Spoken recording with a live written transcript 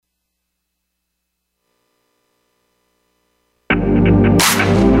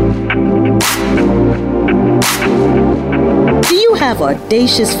of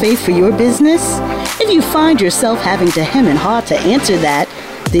audacious faith for your business? If you find yourself having to hem and haw to answer that,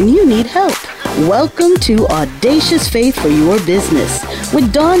 then you need help. Welcome to Audacious Faith for Your Business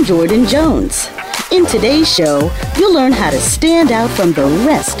with Dawn Jordan Jones. In today's show, you'll learn how to stand out from the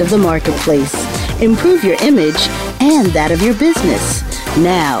rest of the marketplace, improve your image and that of your business.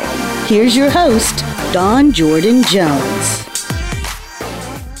 Now, here's your host, Dawn Jordan Jones.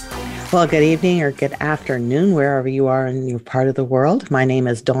 Well, good evening or good afternoon, wherever you are in your part of the world. My name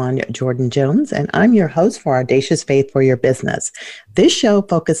is Dawn Jordan Jones, and I'm your host for Audacious Faith for Your Business. This show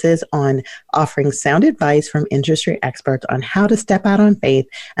focuses on offering sound advice from industry experts on how to step out on faith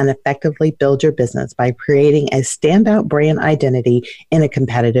and effectively build your business by creating a standout brand identity in a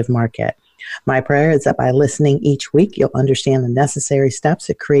competitive market. My prayer is that by listening each week, you'll understand the necessary steps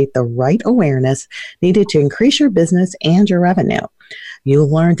to create the right awareness needed to increase your business and your revenue.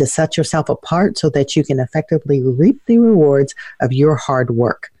 You'll learn to set yourself apart so that you can effectively reap the rewards of your hard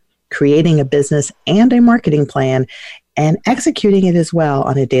work. Creating a business and a marketing plan and executing it as well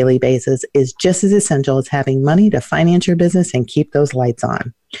on a daily basis is just as essential as having money to finance your business and keep those lights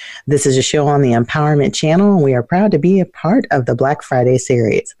on. This is a show on the Empowerment Channel, and we are proud to be a part of the Black Friday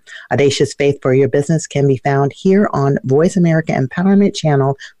series. Audacious Faith for Your Business can be found here on Voice America Empowerment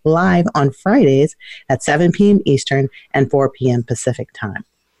Channel live on Fridays at 7 p.m. Eastern and 4 p.m. Pacific time.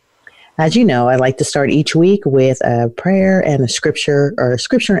 As you know, I like to start each week with a prayer and a scripture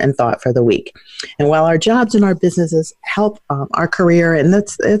and thought for the week. And while our jobs and our businesses help our career and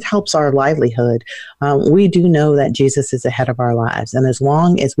it helps our livelihood, we do know that Jesus is ahead of our lives. And as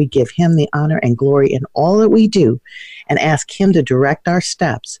long as we give him the honor and glory in all that we do and ask him to direct our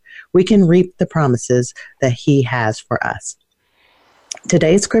steps, we can reap the promises that he has for us.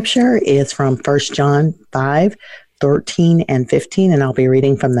 Today's scripture is from 1 John 5:13 and 15, and I'll be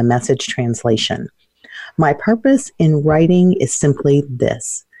reading from the Message translation. My purpose in writing is simply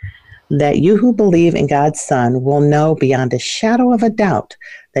this, that you who believe in God's Son will know beyond a shadow of a doubt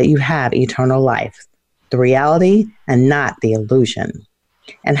that you have eternal life, the reality and not the illusion.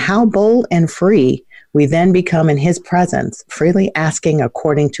 And how bold and free we then become in his presence, freely asking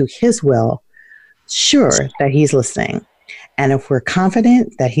according to his will, sure that he's listening. And if we're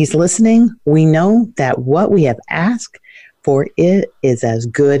confident that he's listening, we know that what we have asked for it is as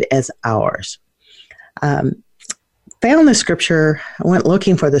good as ours. Found the scripture, I went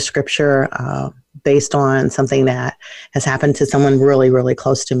looking for the scripture based on something that has happened to someone really, really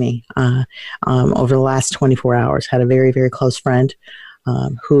close to me over the last 24 hours. Had a very, very close friend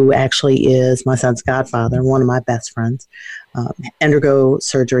who actually is my son's godfather, one of my best friends, undergo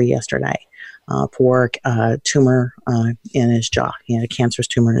surgery yesterday. For a tumor in his jaw. He had a cancerous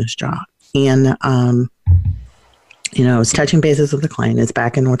tumor in his jaw. And, was touching bases with the client. It's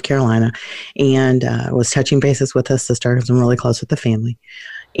back in North Carolina. And was touching bases with his sister, because I'm really close with the family.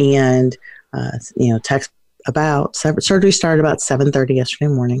 And, text about, surgery started about 7:30 yesterday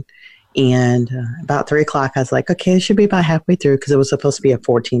morning. And about 3 o'clock, I was like, okay, it should be about halfway through, because it was supposed to be a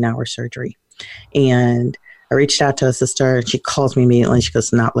 14-hour surgery. And I reached out to her sister, and she calls me immediately. She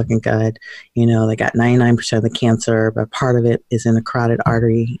goes, not looking good. They got 99% of the cancer, but part of it is in the carotid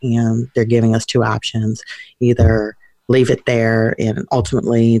artery, and they're giving us 2 options. Either leave it there, and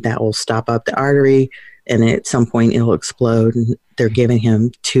ultimately that will stop up the artery, and at some point it'll explode, and they're giving him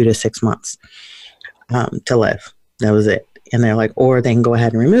 2 to 6 months to live. That was it. And they're like, or they can go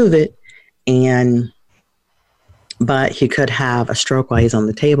ahead and remove it, but he could have a stroke while he's on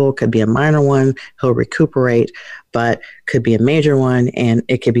the table. Could be a minor one. He'll recuperate, but could be a major one, and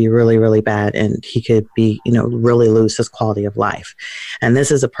it could be really, really bad. And he could be, really lose his quality of life. And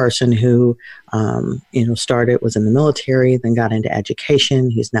this is a person who, was in the military, then got into education.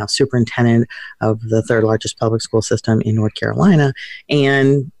 He's now superintendent of the 3rd largest public school system in North Carolina.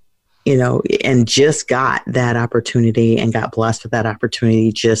 And and just got that opportunity and got blessed with that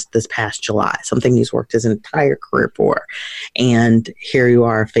opportunity just this past July, something he's worked his entire career for. And here you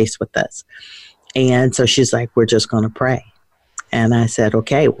are faced with this. And so she's like, we're just going to pray. And I said,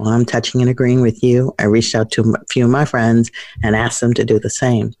 okay, well, I'm touching and agreeing with you. I reached out to a few of my friends and asked them to do the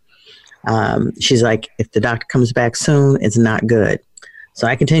same. She's like, if the doctor comes back soon, it's not good. So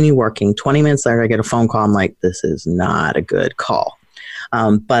I continue working. 20 minutes later, I get a phone call. I'm like, this is not a good call.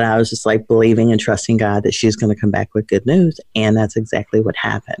 But I was just like believing and trusting God that she's going to come back with good news. And that's exactly what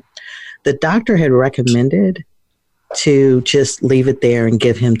happened. The doctor had recommended to just leave it there and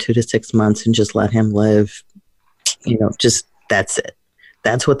give him 2 to 6 months and just let him live, just that's it.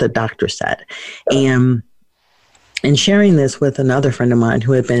 That's what the doctor said. And And sharing this with another friend of mine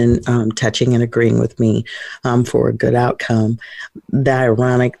who had been touching and agreeing with me for a good outcome. The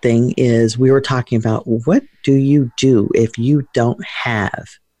ironic thing is we were talking about, what do you do if you don't have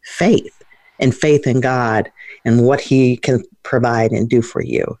faith, and faith in God and what he can provide and do for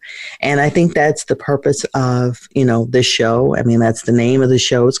you? And I think that's the purpose of, this show. I mean, that's the name of the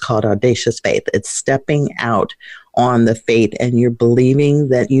show. It's called Audacious Faith. It's stepping out on the faith, and you're believing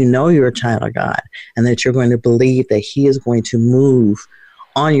that you're a child of God, and that you're going to believe that he is going to move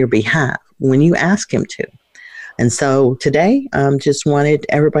on your behalf when you ask him to. And so today, just wanted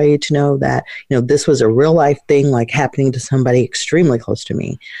everybody to know that, this was a real life thing, like happening to somebody extremely close to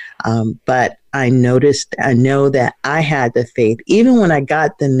me. But I know that I had the faith, even when I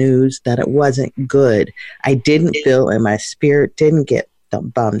got the news that it wasn't good. I didn't feel in my spirit, didn't get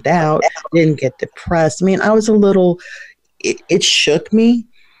bummed out, didn't get depressed. I mean, I was a little, it shook me,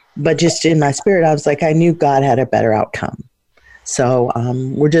 but just in my spirit, I was like, I knew God had a better outcome. So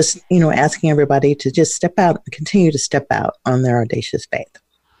we're just, asking everybody to just step out, continue to step out on their audacious faith.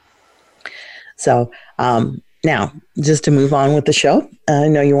 So now, just to move on with the show, I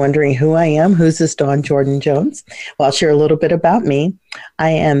know you're wondering who I am. Who's this Dawn Jordan Jones? Well, I'll share a little bit about me. I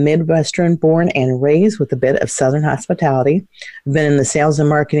am Midwestern born and raised with a bit of Southern hospitality. I've been in the sales and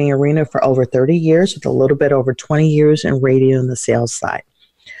marketing arena for over 30 years, with a little bit over 20 years in radio and the sales side.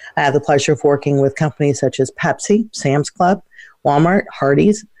 I have the pleasure of working with companies such as Pepsi, Sam's Club, Walmart,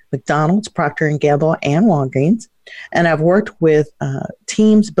 Hardee's, McDonald's, Procter & Gamble, and Walgreens. And I've worked with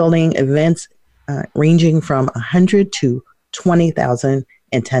teams building events ranging from 100 to 20,000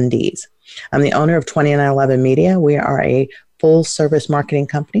 attendees. I'm the owner of 2911 Media. We are a full-service marketing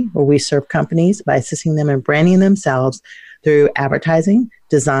company where we serve companies by assisting them in branding themselves through advertising,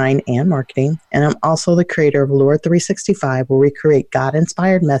 design, and marketing. And I'm also the creator of Lure 365, where we create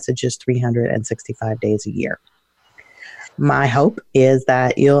God-inspired messages 365 days a year. My hope is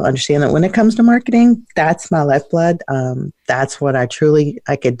that you'll understand that when it comes to marketing, that's my lifeblood. That's what I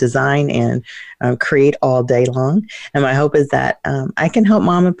could design and create all day long. And my hope is that I can help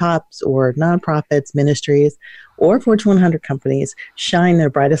mom and pops or nonprofits, ministries, or Fortune 100 companies shine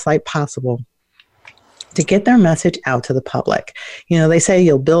their brightest light possible to get their message out to the public. They say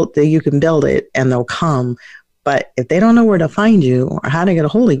you can build it and they'll come. But if they don't know where to find you or how to get a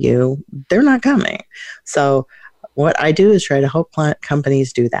hold of you, they're not coming. So what I do is try to help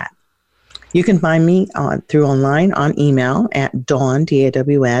companies do that. You can find me online on email at Dawn,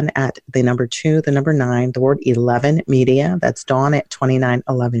 D-A-W-N, at the number 2, the number 9, the word 11 media. That's Dawn at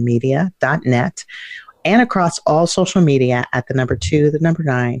 2911media.net. And across all social media at the number 2, the number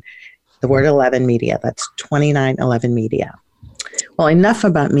 9, the word 11 media. That's 2911 media. Well, enough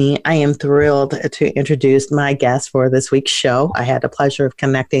about me. I am thrilled to introduce my guest for this week's show. I had the pleasure of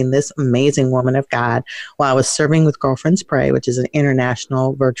connecting this amazing woman of God while I was serving with Girlfriends Pray, which is an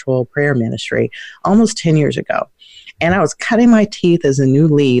international virtual prayer ministry, almost 10 years ago. And I was cutting my teeth as a new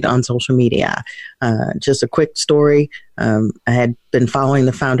lead on social media. Just a quick story. I had been following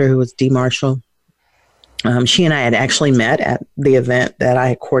the founder, who was Dee Marshall. She and I had actually met at the event that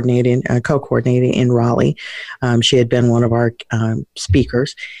I co-coordinated in Raleigh. She had been one of our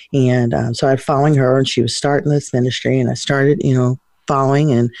speakers. And so I was following her, and she was starting this ministry. And I started,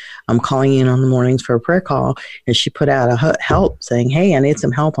 following, and I'm calling in on the mornings for a prayer call. And she put out a help saying, hey, I need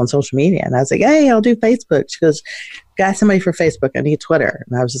some help on social media. And I was like, hey, I'll do Facebook. She goes, got somebody for Facebook. I need Twitter.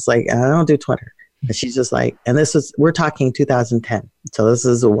 And I was just like, I don't do Twitter. And she's just like, and we're talking 2010. So this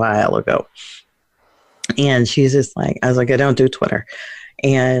is a while ago. And she's just like, I was like, I don't do Twitter.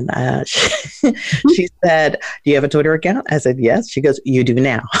 And she said, do you have a Twitter account? I said, yes. She goes, you do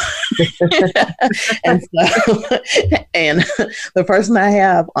now. and the person I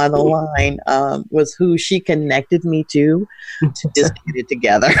have on the line was who she connected me to just get it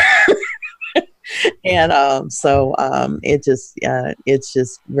together. And so it's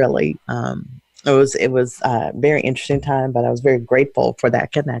just really, it was a very interesting time, but I was very grateful for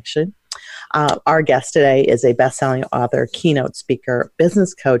that connection. Our guest today is a best-selling author, keynote speaker,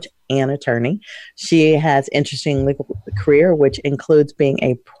 business coach, and attorney. She has an interesting legal career, which includes being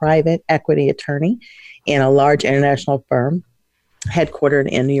a private equity attorney in a large international firm headquartered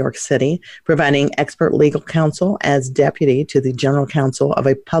in New York City, providing expert legal counsel as deputy to the general counsel of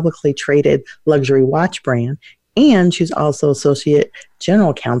a publicly traded luxury watch brand, and she's also associate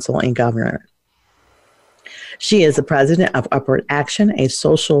general counsel and governor. She is the president of Upward Action, a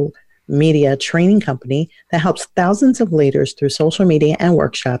social media training company that helps thousands of leaders through social media and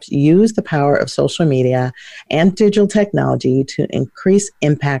workshops use the power of social media and digital technology to increase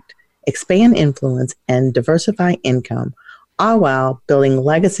impact, expand influence, and diversify income, all while building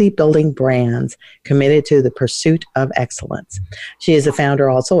legacy building brands committed to the pursuit of excellence. She is the founder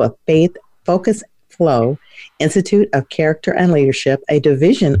also of Faith Focus Flow Institute of Character and Leadership, a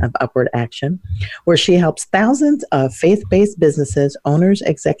division of Upward Action, where she helps thousands of faith-based businesses, owners,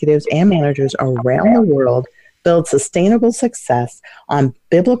 executives, and managers around the world build sustainable success on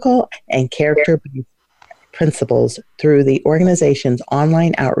biblical and character-based principles through the organization's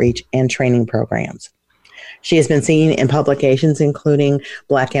online outreach and training programs. She has been seen in publications including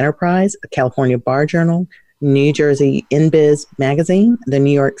Black Enterprise, California Bar Journal, New Jersey InBiz Magazine, the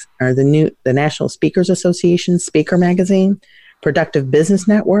National Speakers Association Speaker Magazine, Productive Business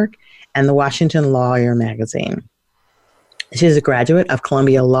Network, and the Washington Lawyer Magazine. She is a graduate of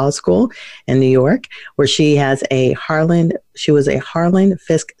Columbia Law School in New York, where she was a Harlan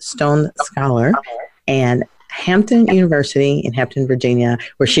Fiske Stone Scholar, and Hampton University in Hampton, Virginia,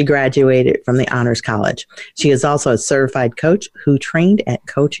 where she graduated from the Honors College. She is also a certified coach who trained at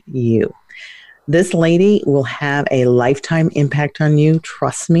Coach U. This lady will have a lifetime impact on you,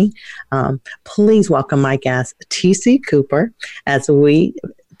 trust me. Please welcome my guest, TC Cooper, as we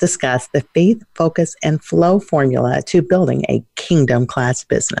discuss the faith, focus, and flow formula to building a kingdom-class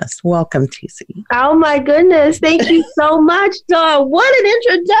business. Welcome, TC. Oh, my goodness. Thank you so much, Dawn. What an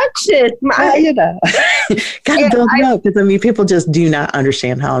introduction. Got to build you up, because, people just do not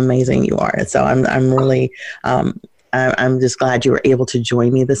understand how amazing you are. So I'm really... I'm just glad you were able to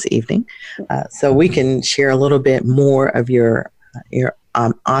join me this evening, so we can share a little bit more of your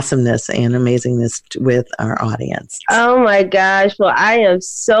awesomeness and amazingness with our audience. Oh my gosh. Well, I am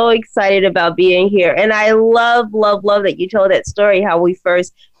so excited about being here. And I love that you told that story, how we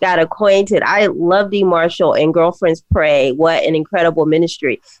first got acquainted. I love Dee Marshall and Girlfriends Pray. What an incredible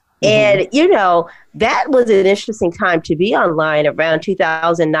ministry. And, that was an interesting time to be online around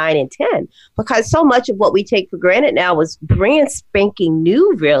 2009 and 10, because so much of what we take for granted now was brand spanking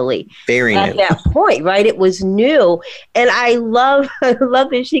new, really. Very new. At that point, right? It was new. And I love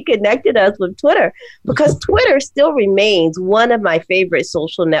that she connected us with Twitter, because Twitter still remains one of my favorite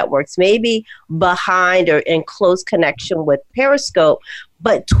social networks, maybe behind or in close connection with Periscope.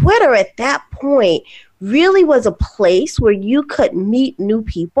 But Twitter at that point really was a place where you could meet new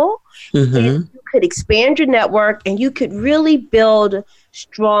people, and you could expand your network, and you could really build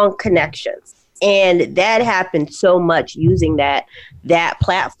strong connections. And that happened so much using that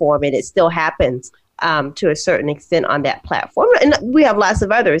platform, and it still happens to a certain extent on that platform. And we have lots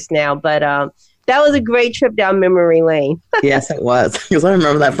of others now, but that was a great trip down memory lane. Yes, it was, because I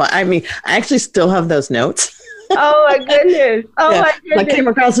remember that. I actually still have those notes. Oh my goodness! My goodness! I came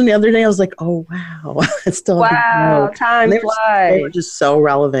across them the other day. I was like, "Oh wow!" It's still time flies. They were just so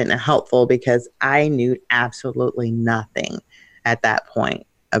relevant and helpful, because I knew absolutely nothing at that point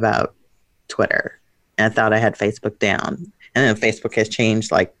about Twitter, and I thought I had Facebook down. And then Facebook has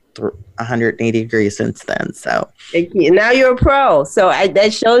changed like 180 degrees since then. So now you're a pro. So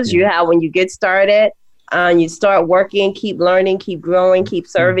that shows you how, when you get started, you start working, keep learning, keep growing, keep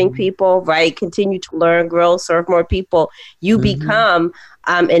serving people, right? Continue to learn, grow, serve more people. You become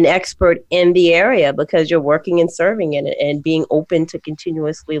an expert in the area, because you're working and serving in it and being open to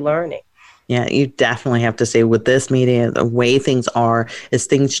continuously learning. Yeah, you definitely have to say, with this media, the way things are is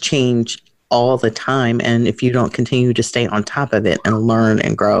things change all the time. And if you don't continue to stay on top of it and learn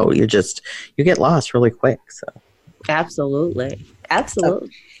and grow, you get lost really quick. So Absolutely.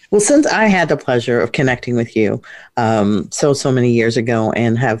 Well, since I had the pleasure of connecting with you so many years ago,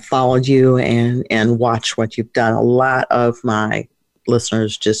 and have followed you and watched what you've done, a lot of my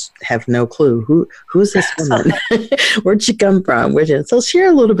listeners just have no clue. Who's this woman? Where'd she come from? So share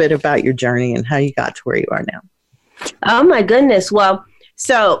a little bit about your journey and how you got to where you are now. Oh, my goodness. Well,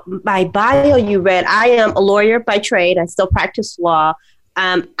 so my bio you read, I am a lawyer by trade. I still practice law.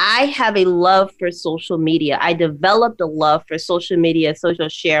 I have a love for social media. I developed a love for social media, social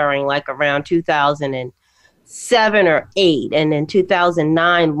sharing, like around 2007 or 8. And in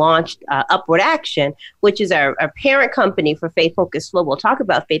 2009 launched Upward Action, which is our parent company for Faith Focus Flow. We'll talk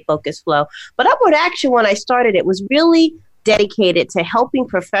about Faith Focus Flow. But Upward Action, when I started, it was really dedicated to helping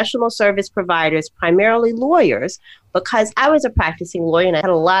professional service providers, primarily lawyers, because I was a practicing lawyer and I had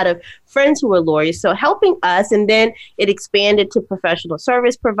a lot of friends who were lawyers. So helping us, and then it expanded to professional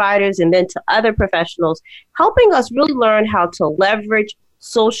service providers and then to other professionals, helping us really learn how to leverage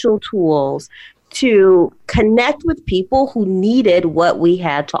social tools to connect with people who needed what we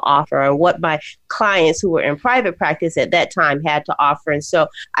had to offer, and what my clients who were in private practice at that time had to offer. And so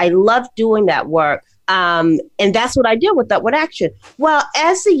I loved doing that work. And that's what I did with Upward Action. Well,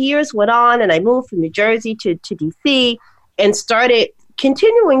 as the years went on and I moved from New Jersey to DC and started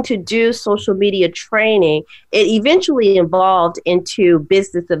continuing to do social media training, it eventually evolved into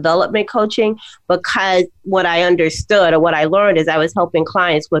business development coaching, because what I understood or what I learned as I was helping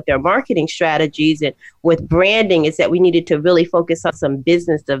clients with their marketing strategies and with branding is that we needed to really focus on some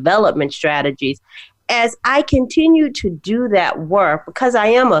business development strategies. As I continue to do that work, because I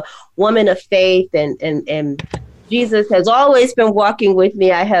am a woman of faith and Jesus has always been walking with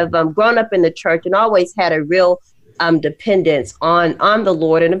me. I have grown up in the church and always had a real dependence on the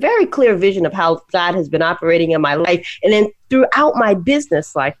Lord and a very clear vision of how God has been operating in my life. And then throughout my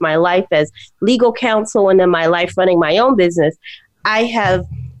business life, my life as legal counsel, and then my life running my own business, I have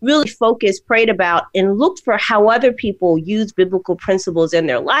really focused, prayed about, and looked for how other people use biblical principles in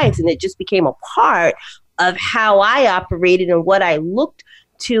their lives. And it just became a part of how I operated and what I looked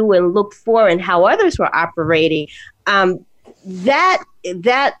to and looked for and how others were operating. That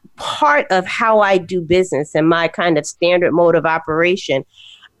part of how I do business and my kind of standard mode of operation,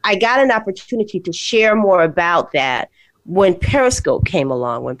 I got an opportunity to share more about that when Periscope came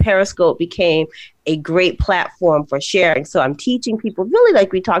along, when Periscope became a great platform for sharing. So I'm teaching people, really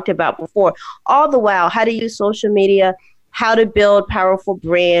like we talked about before, all the while how to use social media, how to build powerful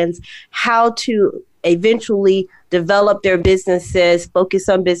brands, how to eventually develop their businesses, focus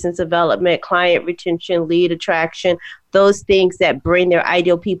on business development, client retention, lead attraction, those things that bring their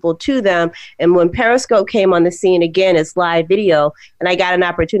ideal people to them. And when Periscope came on the scene again as live video, and I got an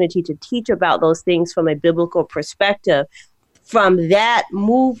opportunity to teach about those things from a biblical perspective, from that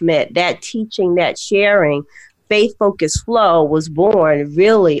movement, that teaching, that sharing, Faith Focused Flow was born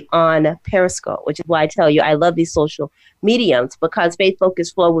really on Periscope, which is why I tell you I love these social mediums, because Faith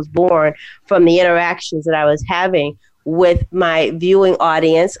Focused Flow was born from the interactions that I was having with my viewing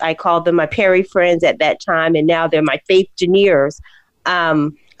audience. I called them my Perry friends at that time, and now they're my faith engineers. I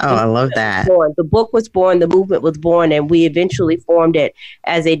love that. The book was born, the movement was born, and we eventually formed it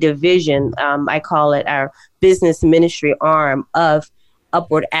as a division. I call it our business ministry arm of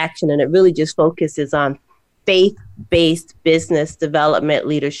Upward Action, and it really just focuses on faith-based business development,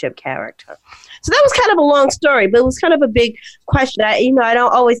 leadership, character. So that was kind of a long story, but it was kind of a big question. I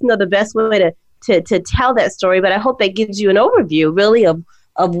don't always know the best way to tell that story, but I hope that gives you an overview really of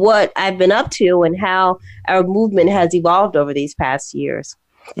what I've been up to and how our movement has evolved over these past years.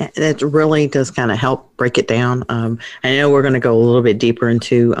 Yeah, that really does kind of help break it down. I know we're going to go a little bit deeper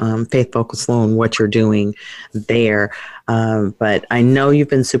into Faith Focused Flow and what you're doing there. But I know you've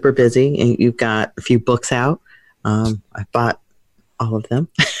been super busy and you've got a few books out. I bought all of them.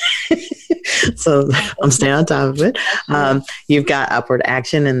 So I'm staying on top of it. You've got Upward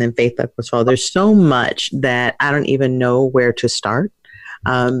Action and then Faith Focused Flow. There's so much that I don't even know where to start.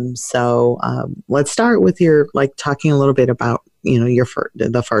 So let's start with your, talking a little bit about,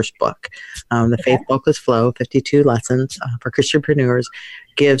 the first book, the Faith Focused Flow, 52 lessons for Christianpreneurs,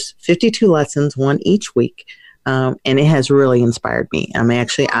 gives 52 lessons, one each week. And it has really inspired me.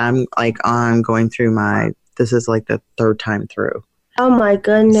 I'm going through this is like the third time through. Oh my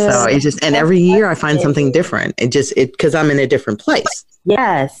goodness. So and every year I find something different. Because I'm in a different place.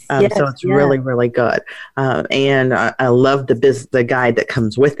 Yes. So it's really, really good. And I love the guide that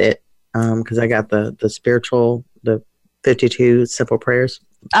comes with it. Because I got the 52 simple prayers.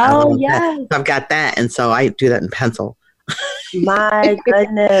 Oh, yes. So I've got that. And so I do that in pencil. My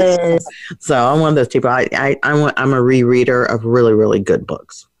goodness. So I'm one of those people. I'm a rereader of really, really good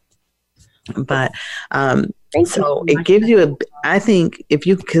books. But so it gives you I think if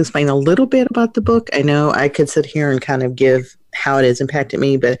you could explain a little bit about the book, I know I could sit here and kind of give how it has impacted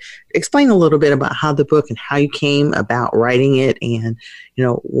me, but explain a little bit about how the book and how you came about writing it, and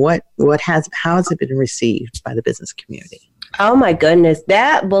how has it been received by the business community? Oh my goodness,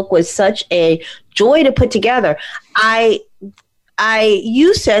 that book was such a joy to put together. I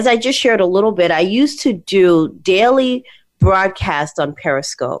used to, as I just shared a little bit, I used to do daily broadcasts on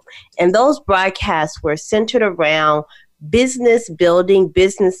Periscope, and those broadcasts were centered around business building,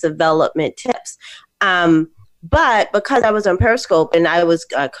 business development tips. But because I was on Periscope and I was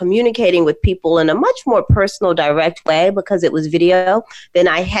communicating with people in a much more personal, direct way, because it was video, than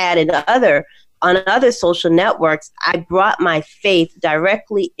I had on other social networks, I brought my faith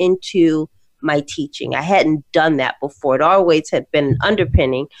directly into my teaching. I hadn't done that before. It always had been an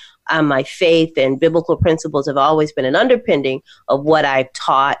underpinning. My faith and biblical principles have always been an underpinning of what I've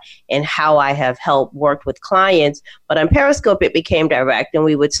taught and how I have helped work with clients. But on Periscope, it became direct, and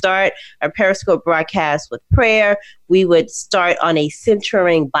we would start our Periscope broadcast with prayer. We would start on a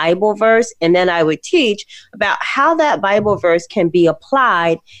centering Bible verse, and then I would teach about how that Bible verse can be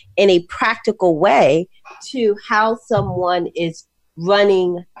applied in a practical way to how someone is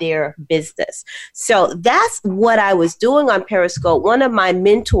running their business. So that's what I was doing on Periscope. One of my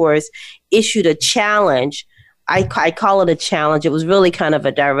mentors issued a challenge. I call it a challenge. It was really kind of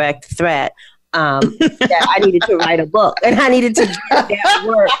a direct threat that I needed to write a book, and I needed to get that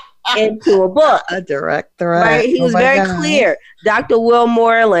work into a book. A direct threat. Right? He was very clear. Dr. Will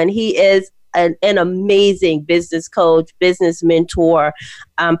Moreland, he is an amazing business coach, business mentor,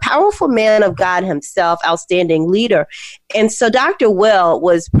 powerful man of God himself, outstanding leader. And so Dr. Will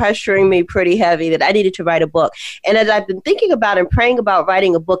was pressuring me pretty heavy that I needed to write a book. And as I've been thinking about and praying about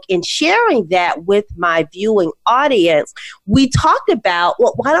writing a book and sharing that with my viewing audience, we talked about,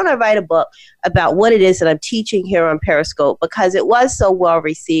 well, why don't I write a book about what it is that I'm teaching here on Periscope, because it was so well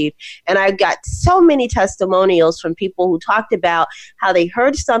received. And I got so many testimonials from people who talked about how they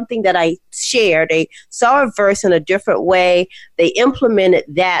heard something that I shared. They saw a verse in a different way. They implemented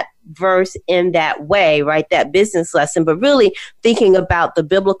that verse in that way, right? That business lesson, but really thinking about the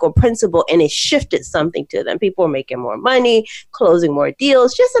biblical principle, and it shifted something to them. People were making more money, closing more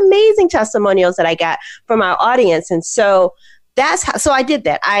deals, just amazing testimonials that I got from our audience. And so so I did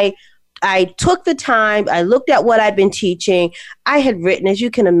that. I took the time, I looked at what I'd been teaching. I had written, as you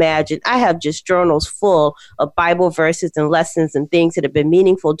can imagine, I have just journals full of Bible verses and lessons and things that have been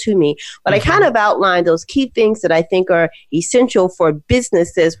meaningful to me. But I kind of outlined those key things that I think are essential for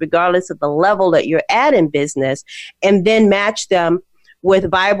businesses, regardless of the level that you're at in business, and then match them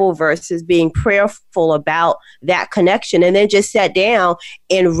with Bible verses, being prayerful about that connection, and then just sat down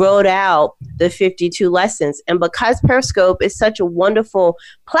and wrote out the 52 lessons. And because Periscope is such a wonderful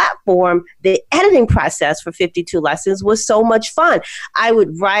platform, the editing process for 52 lessons was so much fun. I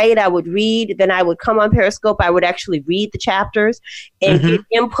would write, I would read, then I would come on Periscope, I would actually read the chapters and get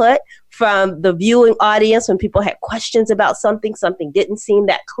input from the viewing audience when people had questions about something didn't seem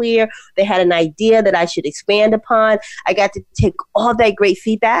that clear. They had an idea that I should expand upon. I got to take all that great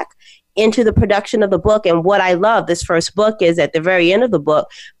feedback into the production of the book. And what I love, this first book, is at the very end of the book,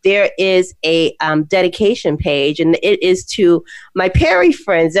 there is a dedication page, and it is to my Perry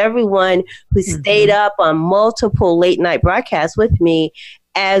friends, everyone who stayed up on multiple late night broadcasts with me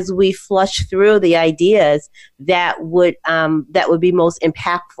as we flush through the ideas that would be most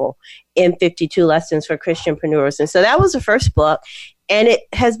impactful in 52 Lessons for Christianpreneurs. And so that was the first book, and it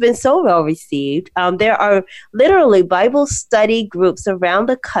has been so well received. There are literally Bible study groups around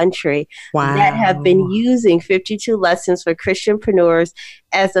the country that have been using 52 Lessons for Christianpreneurs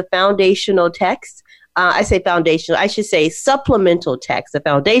as a foundational text. I say foundational, I should say supplemental text. The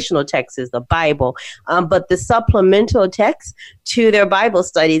foundational text is the Bible, but the supplemental text to their Bible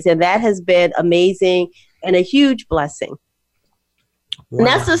studies. And that has been amazing and a huge blessing. Wow. And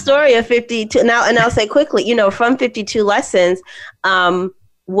that's the story of 52. Now, and I'll say quickly, from 52 Lessons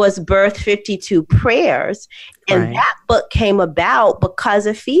was birthed 52 Prayers. And that book came about because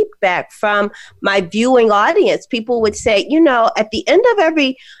of feedback from my viewing audience. People would say, at the end of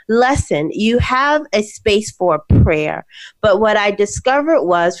every lesson, you have a space for prayer. But what I discovered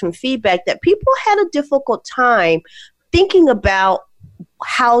was from feedback that people had a difficult time thinking about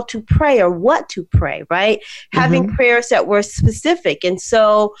how to pray or what to pray, right? Having prayers that were specific. And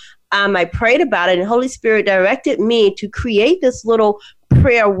so I prayed about it, and Holy Spirit directed me to create this little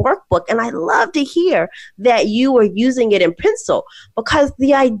prayer workbook. And I love to hear that you are using it in pencil, because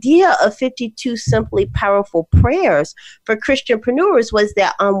the idea of 52 simply powerful prayers for Christianpreneurs was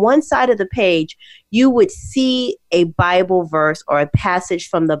that on one side of the page, you would see a Bible verse or a passage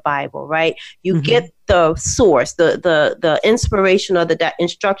from the Bible, right? You get the source, the inspiration or the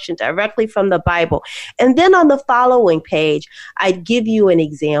instruction directly from the Bible. And then on the following page, I'd give you an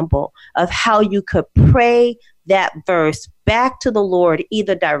example of how you could pray that verse back to the Lord,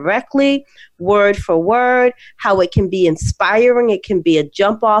 either directly, word for word, how it can be inspiring, it can be a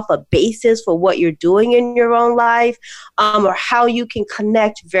jump off, a basis for what you're doing in your own life, or how you can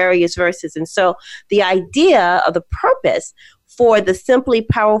connect various verses. And so the idea of the purpose for the Simply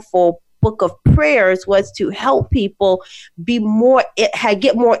Powerful Book of Prayers was to help people get more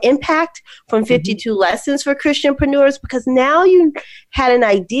impact from 52 Lessons for Christianpreneurs, because now you had an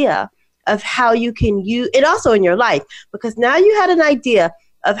idea of how you can use it also in your life, because now you had an idea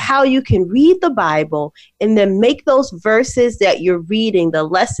of how you can read the Bible and then make those verses that you're reading, the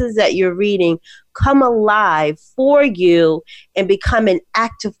lessons that you're reading, come alive for you and become an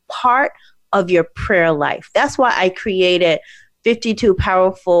active part of your prayer life. That's why I created 52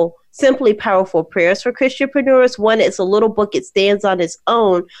 Simply Powerful Prayers for Christianpreneurs. One, it's a little book, it stands on its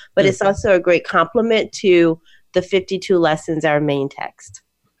own, but it's also a great complement to the 52 Lessons, our main text.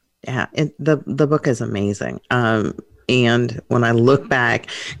 Yeah, the book is amazing. And when I look back,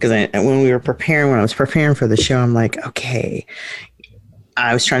 because when I was preparing for the show, I'm like, okay,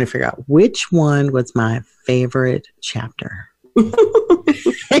 I was trying to figure out which one was my favorite chapter.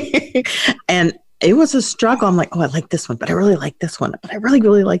 And it was a struggle. I'm like, oh, I like this one, but I really like this one, but I really,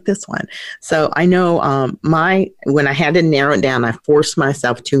 really like this one. So I know when I had to narrow it down, I forced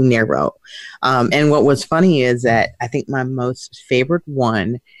myself to narrow. And what was funny is that I think my most favorite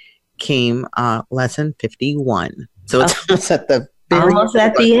one came lesson 51. So it's almost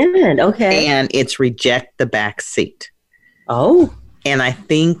at the end. Okay. And it's reject the back seat. Oh. And I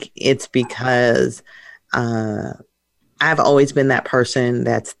think it's because I've always been that person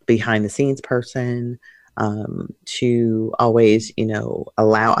that's behind the scenes person, to always,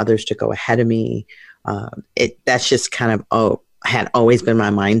 allow others to go ahead of me. That's just kind of, had always been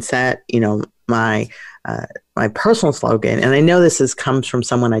my mindset, my personal slogan. And I know this comes from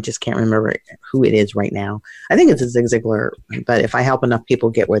someone, I just can't remember who it is right now. I think it's a Zig Ziglar, but if I help enough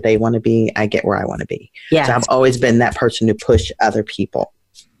people get where they want to be, I get where I want to be. Yeah. So I've always been that person to push other people.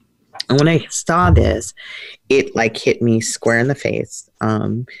 And when I saw this, it hit me square in the face.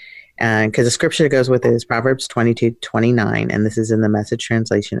 And because the scripture that goes with it is Proverbs 22:29, and this is in the Message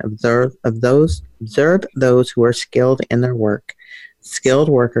translation. Observe those who are skilled in their work. Skilled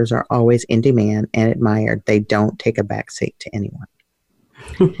workers are always in demand and admired. They don't take a back seat to anyone.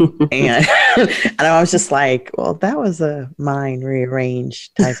 and I was just like, well, that was a mind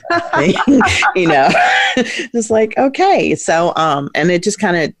rearranged type of thing, just like, okay. So, and it just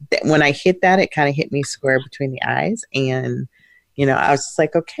kind of, when I hit that, it kind of hit me square between the eyes. And, I was just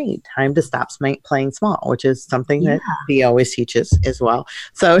like, okay, time to stop playing small, which is something that he always teaches as well.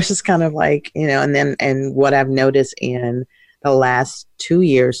 So it's just kind of like, and what I've noticed in the last 2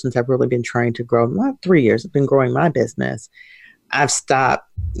 years since I've really been trying to grow, not 3 years, I've been growing my business. I've stopped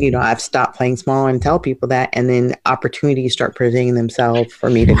playing small and tell people that, and then opportunities start presenting themselves for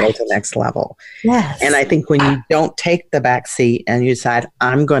me to go to the next level. Yes. And I think when you don't take the back seat and you decide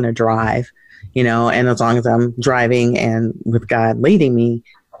I'm going to drive, and as long as I'm driving and with God leading me,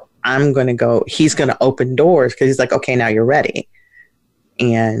 I'm going to go, he's going to open doors because he's like, okay, now you're ready.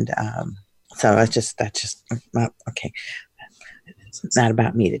 And so that's just okay. It's not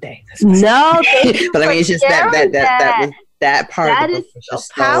about me today. No, but I mean, it's just that part of the book is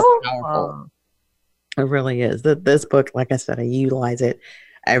just so powerful. It really is. This book, like I said, I utilize it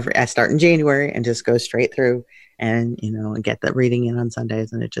I start in January and just go straight through and, get the reading in on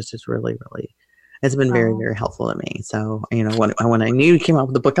Sundays. And it just is really, really, it's been very, very helpful to me. So, when I knew you came out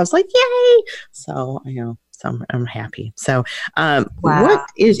with the book, I was like, yay. So, so I'm happy. So,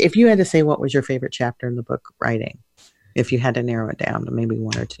 if you had to say, what was your favorite chapter in the book writing? If you had to narrow it down to maybe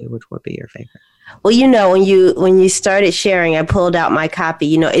one or two, which would be your favorite? Well, when you started sharing, I pulled out my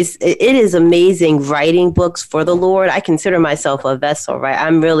copy. It is amazing writing books for the Lord. I consider myself a vessel, right?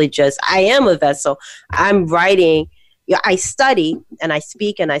 I am a vessel. I'm writing. I study and I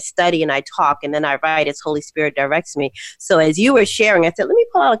speak and I study and I talk and then I write as Holy Spirit directs me. So as you were sharing, I said, let me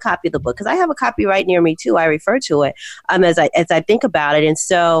pull out a copy of the book because I have a copy right near me too. I refer to it as I think about it. And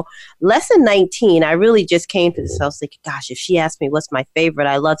so lesson 19, I really just came to this. I was like, gosh, if she asked me what's my favorite,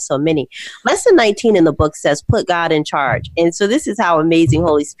 I love so many. Lesson 19 in the book says, put God in charge. And so this is how amazing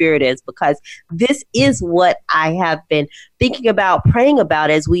Holy Spirit is, because this is what I have been thinking about, praying about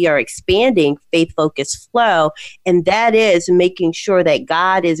as we are expanding Faith Focused Flow. And that is making sure that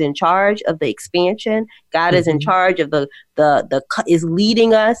God is in charge of the expansion. God is in charge of is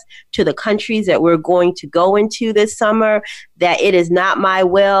leading us to the countries that we're going to go into this summer, that it is not my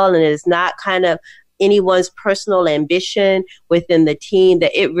will and it is not kind of anyone's personal ambition within the team,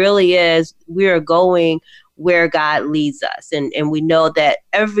 that it really is, we are going where God leads us. And we know that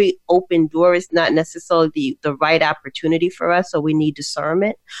every open door is not necessarily the right opportunity for us. So we need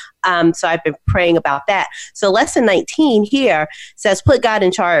discernment. So I've been praying about that. So lesson 19 here says, put God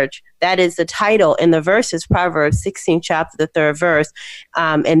in charge. That is the title. And the verse is Proverbs 16, chapter, the 3rd verse.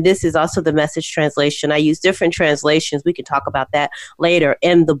 And this is also the Message translation. I use different translations. We can talk about that later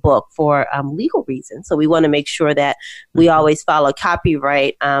in the book for legal reasons. So we want to make sure that we always follow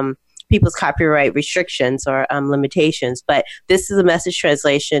copyright, people's copyright restrictions or limitations. But this is a Message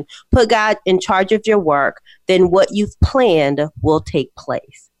translation. Put God in charge of your work, then what you've planned will take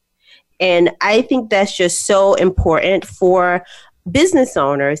place. And I think that's just so important for business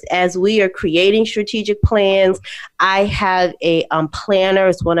owners as we are creating strategic plans. I have a planner.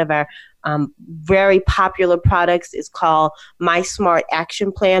 It's one of our very popular products. It's called My Smart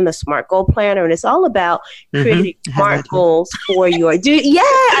Action Plan, the Smart Goal Planner. And it's all about creating smart goals for your...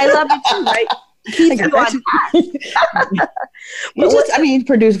 I love it too, right? Keeps you on task.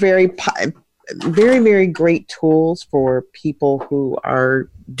 Produce very, very, very great tools for people who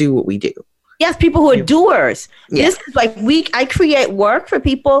do what we do. Yes, people who are doers. Yeah. This is like I create work for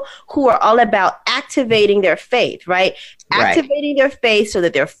people who are all about activating their faith, right? Activating their faith so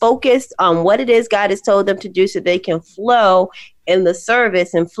that they're focused on what it is God has told them to do so they can flow in the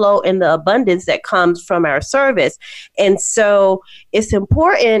service and flow in the abundance that comes from our service. And so it's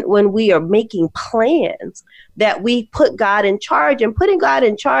important when we are making plans that we put God in charge. And putting God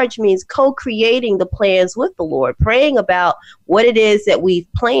in charge means co-creating the plans with the Lord, praying about what it is that we've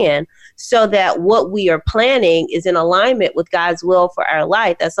planned so that what we are planning is in alignment with God's will for our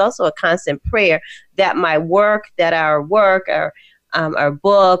life. That's also a constant prayer that our work, our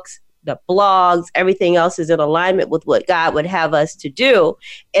books, the blogs, everything else is in alignment with what God would have us to do.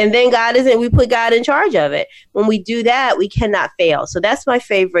 And then we put God in charge of it. When we do that, we cannot fail. So that's my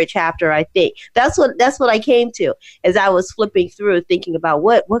favorite chapter, I think. That's what I came to as I was flipping through, thinking about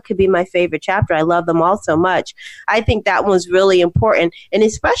what could be my favorite chapter. I love them all so much. I think that one's really important, and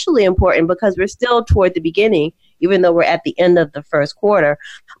especially important because we're still toward the beginning, even though we're at the end of the first quarter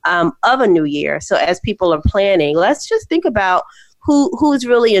of a new year. So as people are planning, let's just think about who's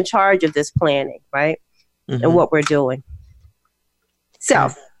really in charge of this planning, right? Mm-hmm. And what we're doing. So,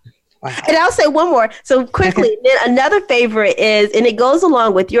 and I'll say one more. So quickly, then another favorite is, and it goes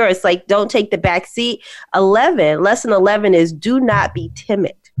along with yours, like don't take the back seat. Lesson 11 is do not be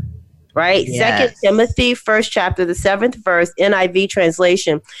timid. Right? Yes. 2 Timothy, 1st chapter, the 7th verse, NIV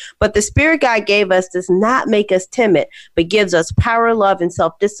translation. But the Spirit God gave us does not make us timid, but gives us power, love, and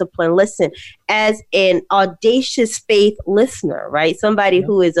self-discipline. Listen, as an audacious faith listener, right? Somebody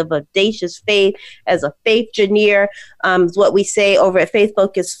who is of audacious faith, as a faith engineer, is what we say over at Faith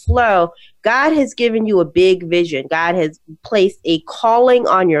Focus Flow. God has given you a big vision. God has placed a calling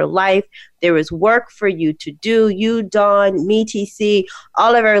on your life. There is work for you to do. You, Dawn, me, TC,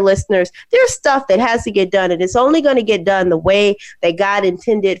 all of our listeners. There's stuff that has to get done, and it's only going to get done the way that God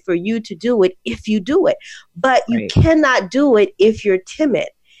intended for you to do it if you do it. But you cannot do it if you're timid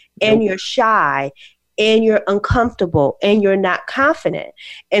and you're shy and you're uncomfortable and you're not confident.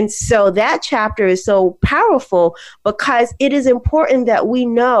 And so that chapter is so powerful because it is important that we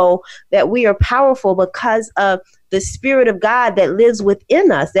know that we are powerful because of the Spirit of God that lives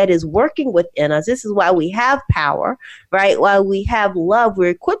within us, that is working within us. This is why we have power, right? While we have love, we're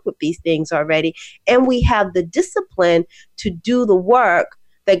equipped with these things already. And we have the discipline to do the work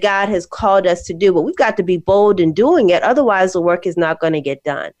that God has called us to do. But we've got to be bold in doing it. Otherwise, the work is not going to get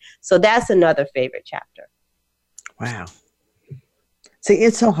done. So that's another favorite chapter. Wow. See,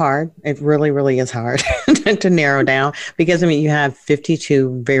 it's so hard. It really, really is hard to narrow down because, you have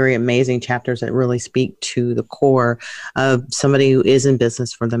 52 very amazing chapters that really speak to the core of somebody who is in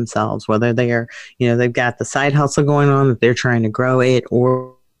business for themselves, whether they are, they've got the side hustle going on, that they're trying to grow it,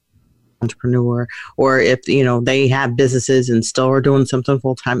 or entrepreneur, or if, they have businesses and still are doing something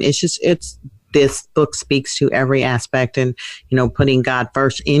full time. This book speaks to every aspect and, putting God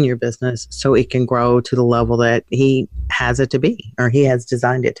first in your business so it can grow to the level that he has it to be, or he has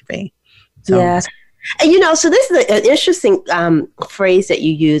designed it to be. So. Yes. And, so this is an interesting phrase that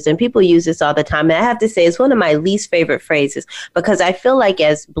you use, and people use this all the time. And I have to say, it's one of my least favorite phrases because I feel like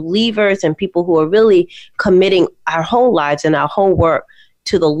as believers and people who are really committing our whole lives and our whole work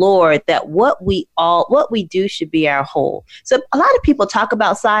to the Lord, that what we do should be our whole. So a lot of people talk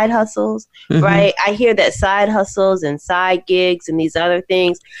about side hustles, right? I hear that side hustles and side gigs and these other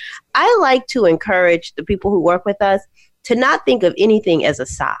things. I like to encourage the people who work with us to not think of anything as a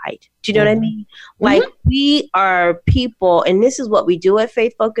side. Do you know what I mean? Like we are people, and this is what we do at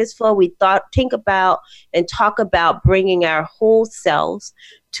Faith Focus Flow. We think about and talk about bringing our whole selves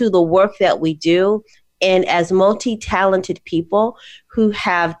to the work that we do. And as multi-talented people who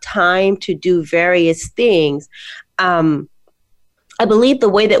have time to do various things, I believe the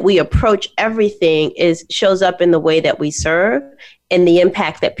way that we approach everything shows up in the way that we serve and the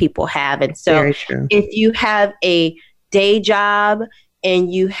impact that people have. And so if you have a day job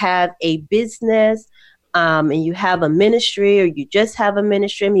and you have a business, and you have a ministry, or you just have a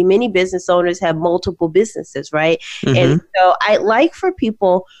ministry. Many business owners have multiple businesses, right? And so I like for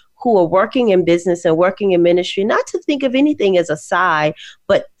people who are working in business and working in ministry, not to think of anything as a side,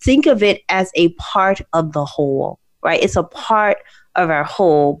 but think of it as a part of the whole, right? It's a part of our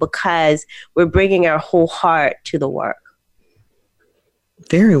whole because we're bringing our whole heart to the work.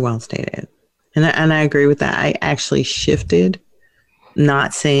 Very well stated. And I agree with that. I actually shifted,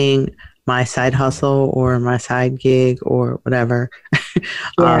 not saying my side hustle or my side gig or whatever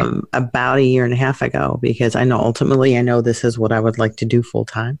Yeah. about a year and a half ago, because I know this is what I would like to do full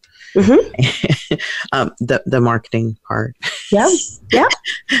time. The marketing part. Yeah. Yeah.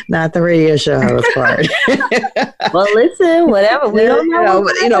 Not the radio show host part. Well, listen, whatever. We don't know.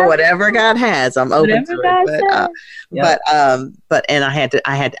 Whatever God has, I'm open to it. But and I had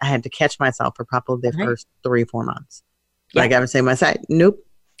to catch myself for probably the first 3-4 months. Yeah. Like I would say, my side, nope,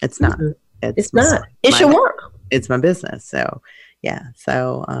 it's not. It's not. It's your work. It's my business. So yeah.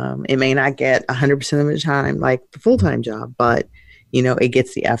 So it may not get 100% of the time like the full-time job, but it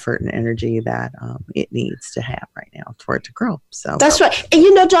gets the effort and energy that it needs to have right now for it to grow. So that's right.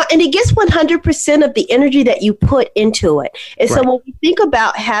 And Dawn, and it gets 100% of the energy that you put into it. And so when we think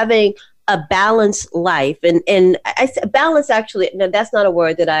about having a balanced life, and I said balance, actually, no, that's not a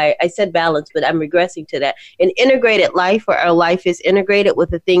word that I said balance, but I'm regressing to that. An integrated life, where our life is integrated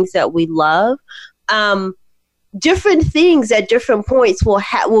with the things that we love. Different things at different points will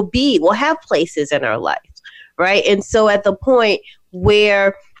have places in our life, right? And so at the point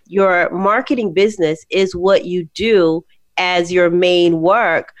where your marketing business is what you do as your main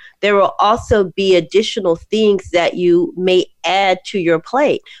work, there will also be additional things that you may add to your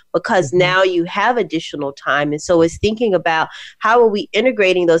plate, because now you have additional time. And so it's thinking about how are we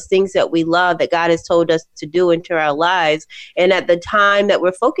integrating those things that we love, that God has told us to do, into our lives. And at the time that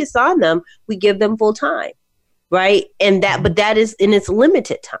we're focused on them, we give them full time, right? But that is in its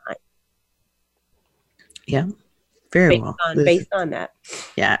limited time. Yeah. Very well. Based on that.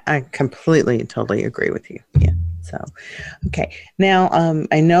 Yeah, I completely, totally agree with you. Yeah. So, okay. Now,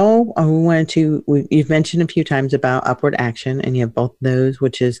 I know you've mentioned a few times about Upward Action, and you have both those,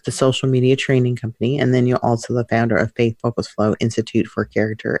 which is the social media training company. And then you're also the founder of Faith Focus Flow Institute for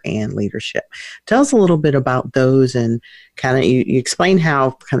Character and Leadership. Tell us a little bit about those, and kind of, you explain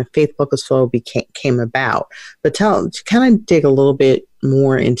how kind of Faith Focus Flow came about, but kind of dig a little bit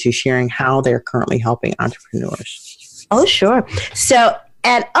more into sharing how they're currently helping entrepreneurs. Oh, sure. So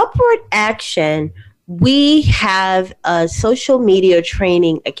at Upward Action, we have a social media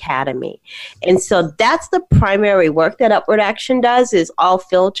training academy. And so that's the primary work that Upward Action does, is all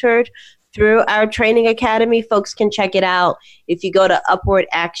filtered through our training academy. Folks can check it out if you go to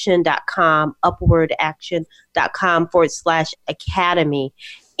upwardaction.com, upwardaction.com/academy.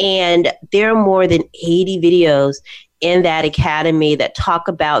 And there are more than 80 videos in that academy that talk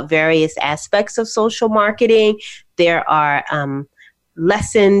about various aspects of social marketing. There are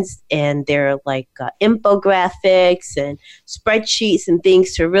lessons, and there are like infographics and spreadsheets and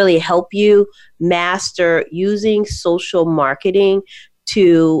things to really help you master using social marketing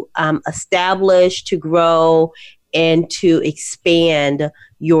to establish, to grow, and to expand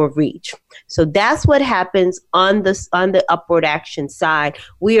your reach. So that's what happens on the Upward Action side.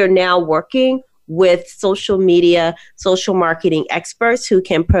 We are now working with social media, social marketing experts who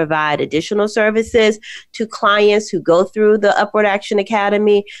can provide additional services to clients who go through the Upward Action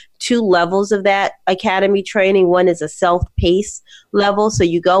Academy. 2 levels of that academy training. One is a self-paced level. So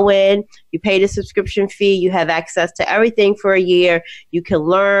you go in, you pay the subscription fee, you have access to everything for a year. You can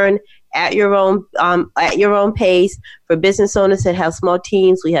learn at your own pace. For business owners that have small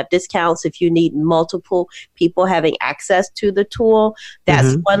teams, we have discounts if you need multiple people having access to the tool.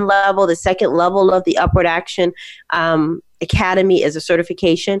 That's one level. The second level of the Upward Action Academy is a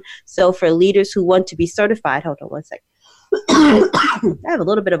certification. So for leaders who want to be certified, hold on one second. I have a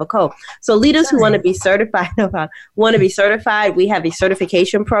little bit of a cold. So leaders who want to be certified, we have a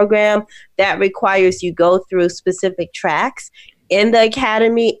certification program that requires you go through specific tracks in the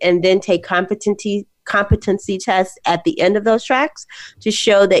academy, and then take competency tests at the end of those tracks to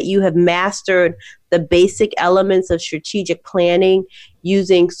show that you have mastered the basic elements of strategic planning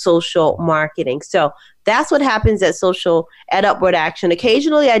using social marketing. So that's what happens at Upward Action.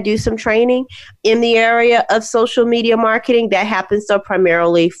 Occasionally I do some training in the area of social media marketing. That happens though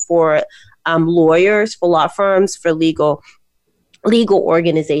primarily for lawyers, for law firms, for legal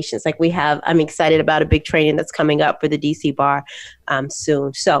organizations. Like I'm excited about a big training that's coming up for the DC Bar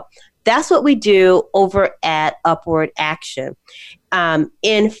soon. So that's what we do over at Upward Action.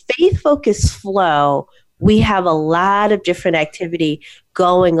 In Faith Focus Flow, we have a lot of different activity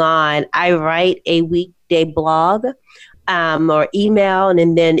going on. I write a weekday blog or email,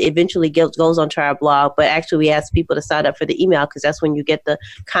 and then eventually goes onto our blog. But actually, we ask people to sign up for the email, because that's when you get the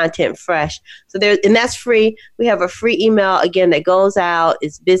content fresh. So and that's free. We have a free email again that goes out.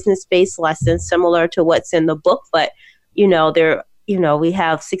 It's business-based lessons similar to what's in the book, but we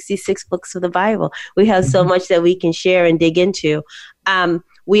have 66 books of the Bible. We have so much that we can share and dig into.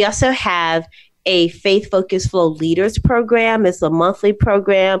 We also have a Faith Focus Flow Leaders program. It's a monthly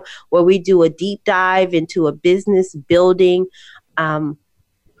program where we do a deep dive into a business building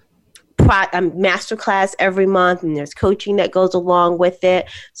masterclass every month, and there's coaching that goes along with it.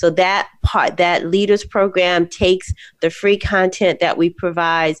 So that leaders program takes the free content that we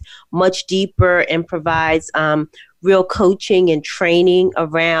provide much deeper and provides real coaching and training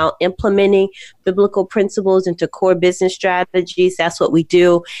around implementing biblical principles into core business strategies. That's what we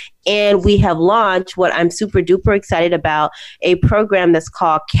do. And we have launched what I'm super duper excited about, a program that's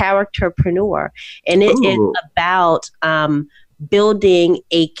called Characterpreneur. And it is about building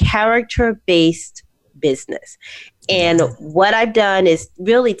a character-based business. And what I've done is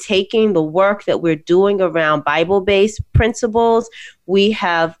really taking the work that we're doing around Bible-based principles. We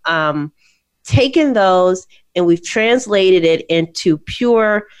have taken those and we've translated it into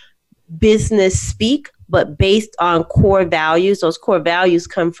pure business speak, but based on core values. Those core values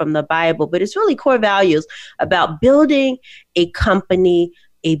come from the Bible, but it's really core values about building a company,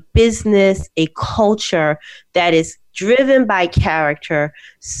 a business, a culture that is driven by character,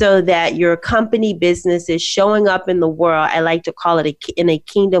 so that your company business is showing up in the world. I like to call it in a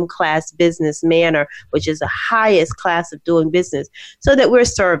kingdom class business manner, which is the highest class of doing business, so that we're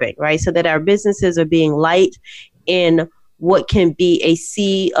serving, right? So that our businesses are being light in what can be a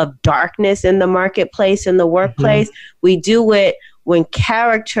sea of darkness in the marketplace, in the workplace. We do it when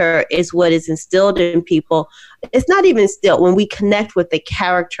character is what is instilled in people. It's not even instilled. When we connect with the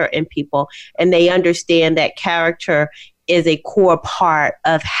character in people and they understand that character is a core part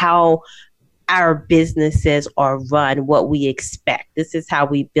of how our businesses are run, what we expect. This is how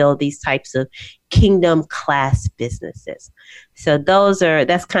we build these types of kingdom class businesses. So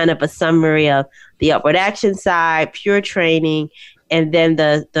that's kind of a summary of the Upward Action side, pure training, and then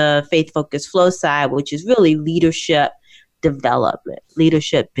the Faith Focus Flow side, which is really leadership development,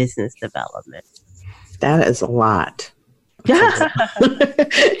 leadership business development. That is a lot.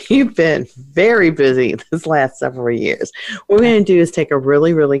 You've been very busy this last several years. What we're going to do is take a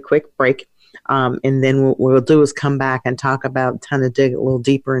really, really quick break. And then what we'll do is come back and talk about, kind of dig a little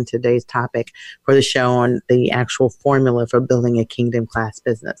deeper into today's topic for the show on the actual formula for building a kingdom class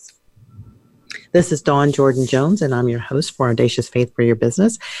business. This is Dawn Jordan Jones, and I'm your host for Audacious Faith for Your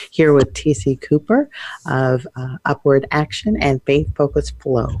Business, here with T.C. Cooper of Upward Action and Faith Focus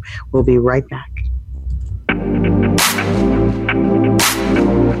Flow. We'll be right back.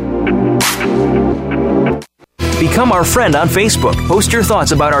 Become our friend on Facebook. Post your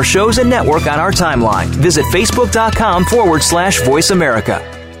thoughts about our shows and network on our timeline. Visit facebook.com/Voice America.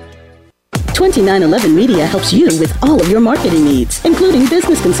 2911 Media helps you with all of your marketing needs, including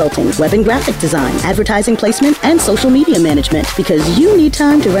business consulting, web and graphic design, advertising placement, and social media management. Because you need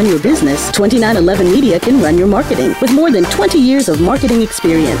time to run your business, 2911 Media can run your marketing. With more than 20 years of marketing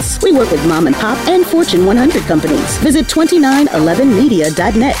experience, we work with mom and pop and Fortune 100 companies. Visit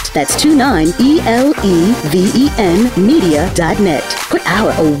 2911media.net. That's 29ELEVEN media.net. Put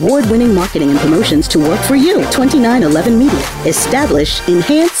our award-winning marketing and promotions to work for you. 2911 Media. Establish,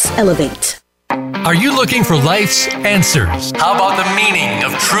 enhance, elevate. Are you looking for life's answers? How about the meaning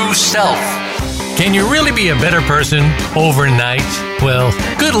of true self? Can you really be a better person overnight? Well,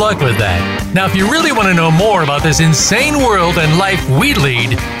 good luck with that. Now, if you really want to know more about this insane world and life we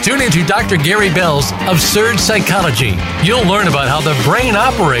lead, tune into Dr. Gary Bell's Absurd Psychology. You'll learn about how the brain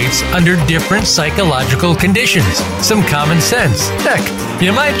operates under different psychological conditions. Some common sense. Heck,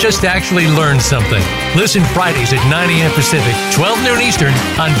 you might just actually learn something. Listen Fridays at 9 a.m. Pacific, 12 noon Eastern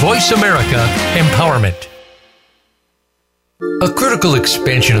on Voice America Empowerment. A critical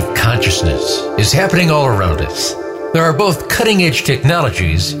expansion of consciousness is happening all around us. There are both cutting-edge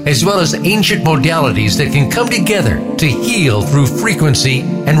technologies as well as ancient modalities that can come together to heal through frequency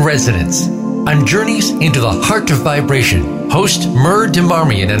and resonance. On Journeys into the Heart of Vibration, host Mur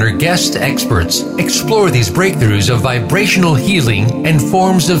Demarmian and her guest experts explore these breakthroughs of vibrational healing and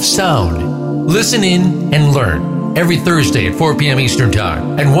forms of sound. Listen in and learn every Thursday at 4 p.m. Eastern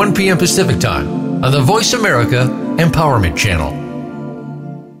Time and 1 p.m. Pacific Time on the Voice America Empowerment Channel.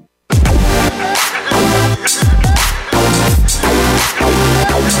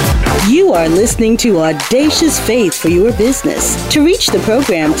 You are listening to Audacious Faith for Your Business. To reach the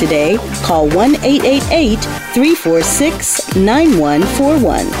program today, call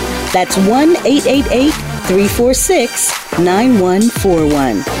 1-888-346-9141. That's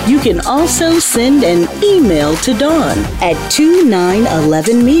 1-888-346-9141. You can also send an email to Dawn at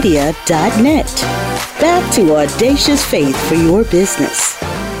 2911media.net. Back to Audacious Faith for Your Business.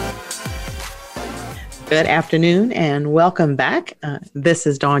 Good afternoon and welcome back. This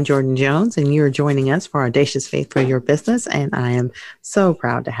is Dawn Jordan Jones, and you're joining us for Audacious Faith for Your Business. And I am so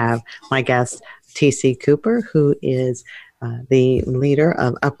proud to have my guest, T.C. Cooper, who is the leader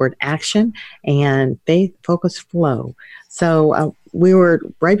of Upward Action and Faith Focused Flow. So we were,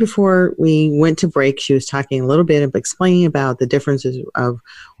 right before we went to break, she was talking a little bit of explaining about the differences of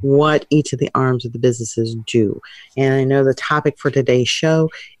what each of the arms of the businesses do. And I know the topic for today's show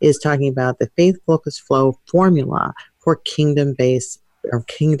is talking about the Faith Focused Flow formula for kingdom-based or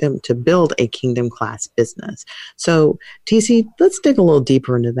kingdom to build a kingdom class business. So TC, let's dig a little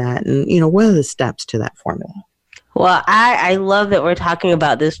deeper into that. And, what are the steps to that formula? Well, I love that we're talking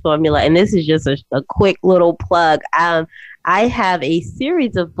about this formula, and this is just a quick little plug. I have a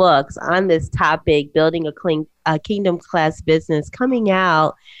series of books on this topic, building a kingdom class business, coming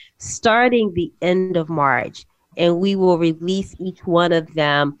out starting the end of March, and we will release each one of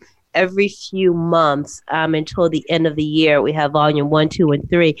them every few months until the end of the year. We have volume 1, 2, and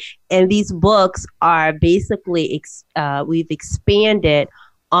 3, and these books are basically we've expanded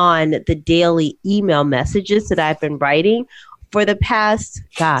on the daily email messages that I've been writing for the past,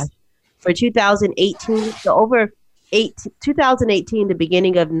 for 2018, so over 2018, the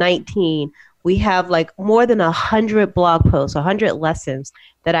beginning of 19, we have like more than 100 blog posts, 100 lessons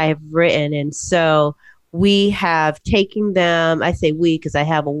that I have written. And so we have taken them, I say we, because I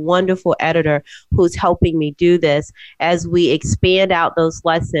have a wonderful editor who's helping me do this, as we expand out those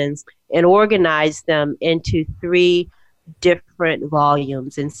lessons and organize them into 3 different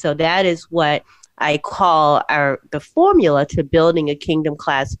volumes. And so that is what I call the formula to building a kingdom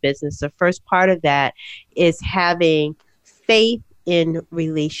class business. The first part of that is having faith in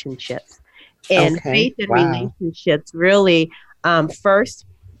relationships. And faith in relationships really, first,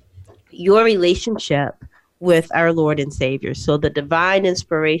 your relationship with our Lord and Savior. So the divine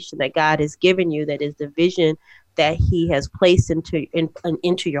inspiration that God has given you, that is the vision that He has placed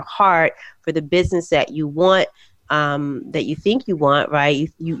into your heart for the business that you want, that you think you want,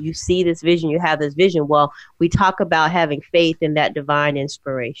 right? You see this vision, you have this vision. Well, we talk about having faith in that divine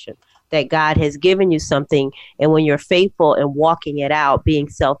inspiration, that God has given you something. And when you're faithful and walking it out, being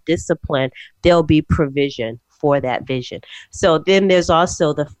self-disciplined, there'll be provision for that vision. So then there's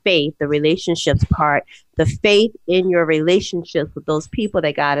also the faith, the relationships part, the faith in your relationships with those people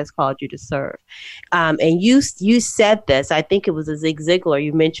that God has called you to serve. And you said this, I think it was a Zig Ziglar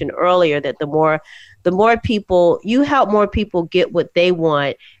you mentioned earlier, that the more people, you help more people get what they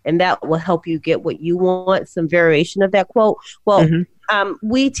want, and that will help you get what you want. Some variation of that quote. Well,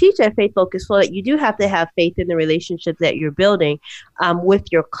 we teach at Faith Focused Flow that you do have to have faith in the relationships that you're building with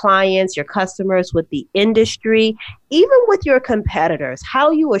your clients, your customers, with the industry, even with your competitors. How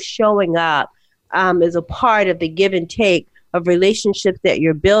you are showing up is a part of the give and take of relationships that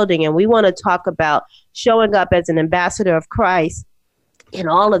you're building. And we want to talk about showing up as an ambassador of Christ in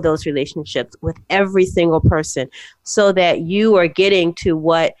all of those relationships with every single person, so that you are getting to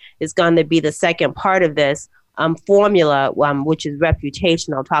what is going to be the second part of this formula, which is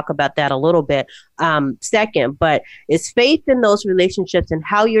reputation. I'll talk about that a little bit second, but it's faith in those relationships and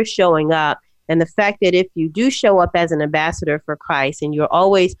how you're showing up, and the fact that if you do show up as an ambassador for Christ and you're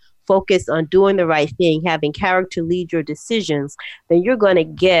always focused on doing the right thing, having character lead your decisions, then you're going to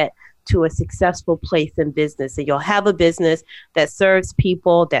get to a successful place in business, and you'll have a business that serves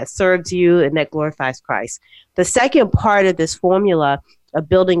people, that serves you, and that glorifies Christ. The second part of this formula of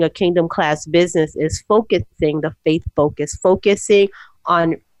building a kingdom class business is focusing the faith focus, focusing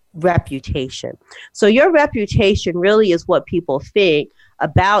on reputation. So your reputation really is what people think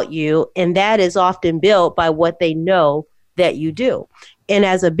about you, and that is often built by what they know that you do. And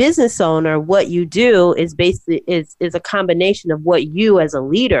as a business owner, what you do is basically is a combination of what you as a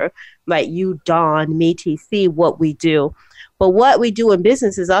leader, right? You, Dawn, me, TC, what we do. But what we do in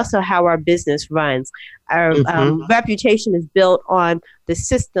business is also how our business runs. Our reputation is built on the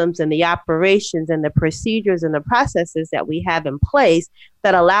systems and the operations and the procedures and the processes that we have in place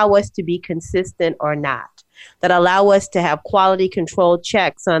that allow us to be consistent or not, that allow us to have quality control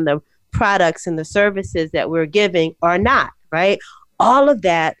checks on the products and the services that we're giving or not, right? All of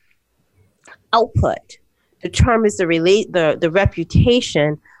that output determines the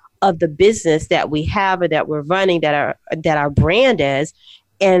reputation of the business that we have or that we're running, that our brand is.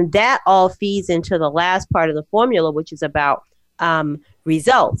 And that all feeds into the last part of the formula, which is about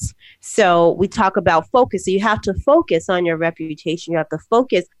results. So we talk about focus. So you have to focus on your reputation. You have to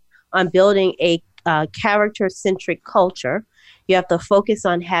focus on building a character-centric culture. You have to focus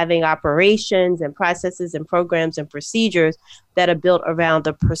on having operations and processes and programs and procedures that are built around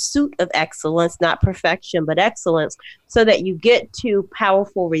the pursuit of excellence, not perfection, but excellence, so that you get to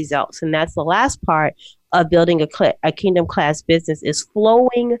powerful results. And that's the last part of building a kingdom class business, is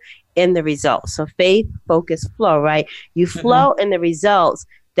flowing in the results. So faith, focus, flow, right? You flow in the results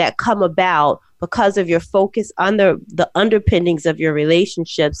that come about because of your focus on the underpinnings of your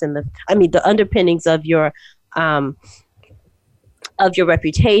relationships and the underpinnings of your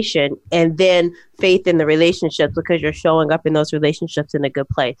reputation, and then faith in the relationships because you're showing up in those relationships in a good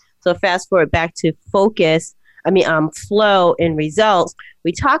place. So fast forward back to flow in results.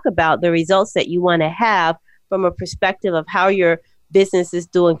 We talk about the results that you want to have from a perspective of how your business is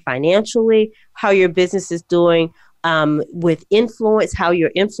doing financially, how your business is doing with influence, how you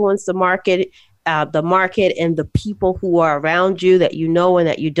influence the market and the people who are around you that you know and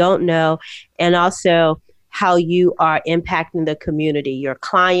that you don't know, and also how you are impacting the community, your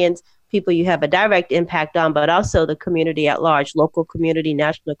clients, people you have a direct impact on, but also the community at large, local community,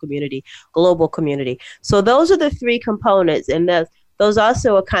 national community, global community. So those are the three components, and those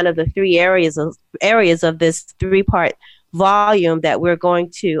also are kind of the three areas of this three-part volume that we're going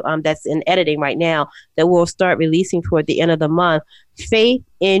to, that's in editing right now, that we'll start releasing toward the end of the month. Faith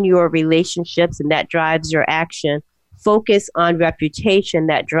in your relationships, and that drives your action. Focus on reputation,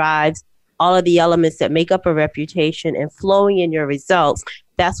 that drives all of the elements that make up a reputation, and flowing in your results.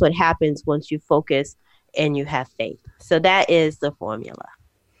 That's what happens once you focus and you have faith. So that is the formula.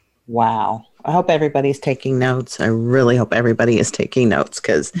 Wow. I hope everybody's taking notes. I really hope everybody is taking notes,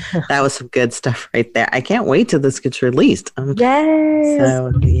 because that was some good stuff right there. I can't wait till this gets released. Yes.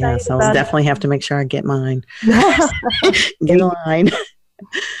 So I'll definitely have to make sure I get mine. Get a line.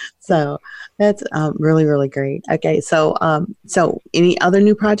 So that's really, really great. Okay. So any other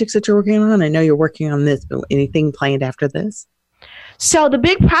new projects that you're working on? I know you're working on this, but anything planned after this? So the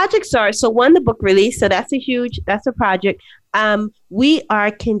big projects are, one, the book release. So that's a project. We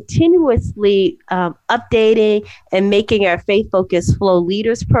are continuously updating and making our Faith Focus Flow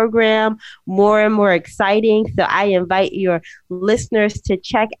Leaders program more and more exciting. So I invite your listeners to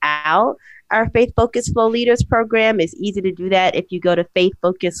check out our Faith Focus Flow Leaders program. It's easy to do that if you go to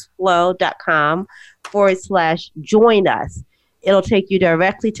faithfocusflow.com/join us. It'll take you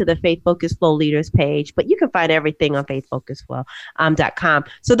directly to the Faith Focus Flow Leaders page, but you can find everything on faithfocusflow.com.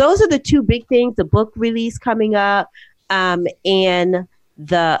 So those are the two big things: the book release coming up, and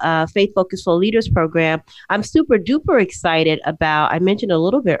the Faith Focus Flow Leaders program. I'm super duper excited about, I mentioned a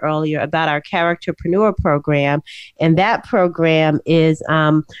little bit earlier about our Characterpreneur program. And that program is,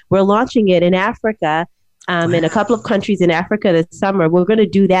 we're launching it in Africa, in a couple of countries in Africa this summer. We're going to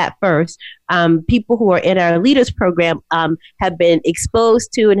do that first. People who are in our leaders program have been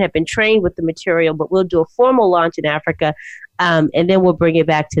exposed to and have been trained with the material, but we'll do a formal launch in Africa. And then we'll bring it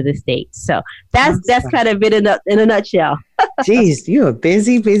back to the States. So that's kind of it in a nutshell. Geez, you're a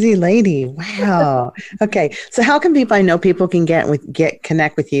busy lady. Wow. Okay. So how can people, I know people can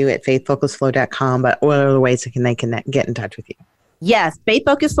connect with you at faithfocusflow.com, but what are the ways that they get in touch with you? Yes,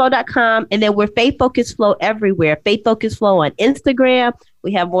 faithfocusflow.com. And then we're Faith Focus Flow everywhere. Faith Focus Flow on Instagram.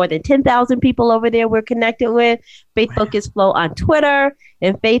 We have more than 10,000 people over there we're connected with. Faith Focus Flow on Twitter,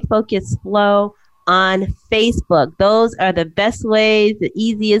 and Faith Focus Flow on Facebook. Those are the best ways, the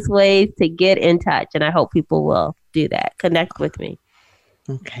easiest ways to get in touch. And I hope people will do that. Connect with me.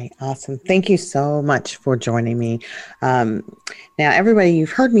 Okay, awesome. Thank you so much for joining me. Now, everybody,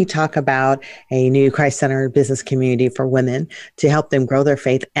 you've heard me talk about a new Christ-centered business community for women to help them grow their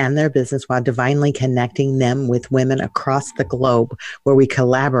faith and their business while divinely connecting them with women across the globe, where we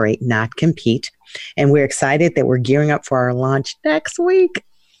collaborate, not compete. And we're excited that we're gearing up for our launch next week.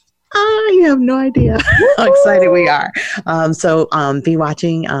 You have no idea how excited we are. So be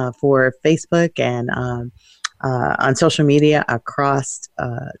watching for Facebook and on social media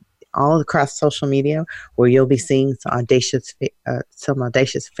all across social media, where you'll be seeing some audacious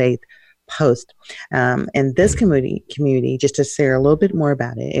faith post. And this community, just to share a little bit more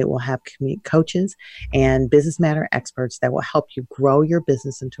about it, it will have coaches and business matter experts that will help you grow your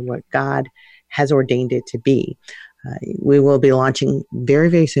business into what God has ordained it to be. We will be launching very,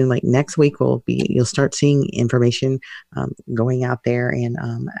 very soon. Like next week, you'll start seeing information going out there, and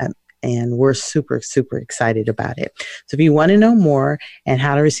we're super, super excited about it. So if you want to know more and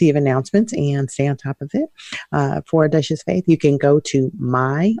how to receive announcements and stay on top of it for Audacious Faith, you can go to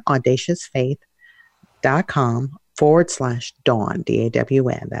myaudaciousfaith.com/Dawn,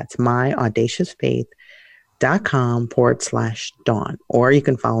 DAWN. That's myaudaciousfaith.com/Dawn. Or you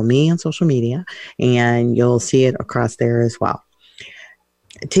can follow me on social media and you'll see it across there as well.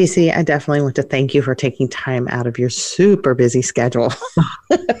 TC, I definitely want to thank you for taking time out of your super busy schedule.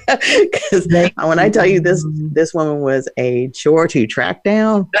 Because when I tell you this woman was a chore to track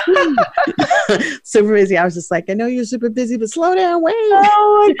down, super busy. I was just like, I know you're super busy, but slow down, wait.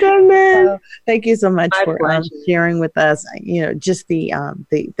 Oh my goodness! So, thank you so much My for sharing with us. Just the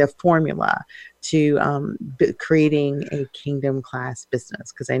formula to creating a kingdom class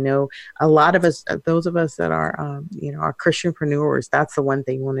business, because I know a lot of us, those of us that are are Christianpreneurs, that's the one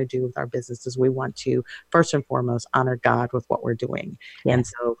thing we want to do with our business is we want to first and foremost honor God with what we're doing. Yeah. And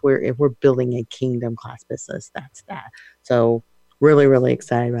so if we're building a kingdom class business, that's that. So really, really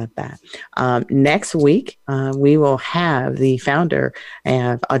excited about that. Next week, we will have the founder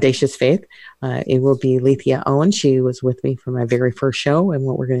of Audacious Faith. It will be Lethea Owen. She was with me for my very first show. And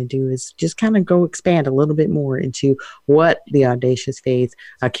what we're going to do is just kind of go expand a little bit more into what the Audacious Faith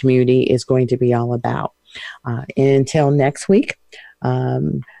community is going to be all about. Until next week,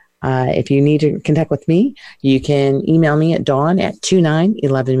 if you need to connect with me, you can email me at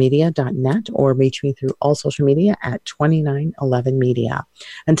dawn@2911media.net or reach me through all social media at 2911media.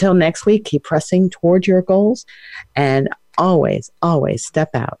 Until next week, keep pressing toward your goals and always, always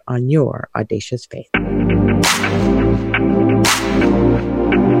step out on your audacious faith.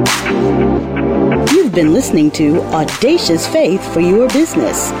 You've been listening to Audacious Faith for Your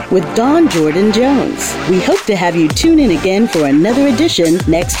Business with Dawn Jordan Jones. We hope to have you tune in again for another edition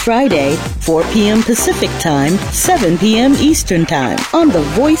next Friday, 4 p.m. Pacific Time, 7 p.m. Eastern Time on the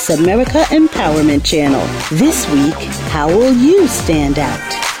Voice America Empowerment Channel. This week, how will you stand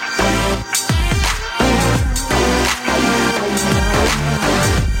out?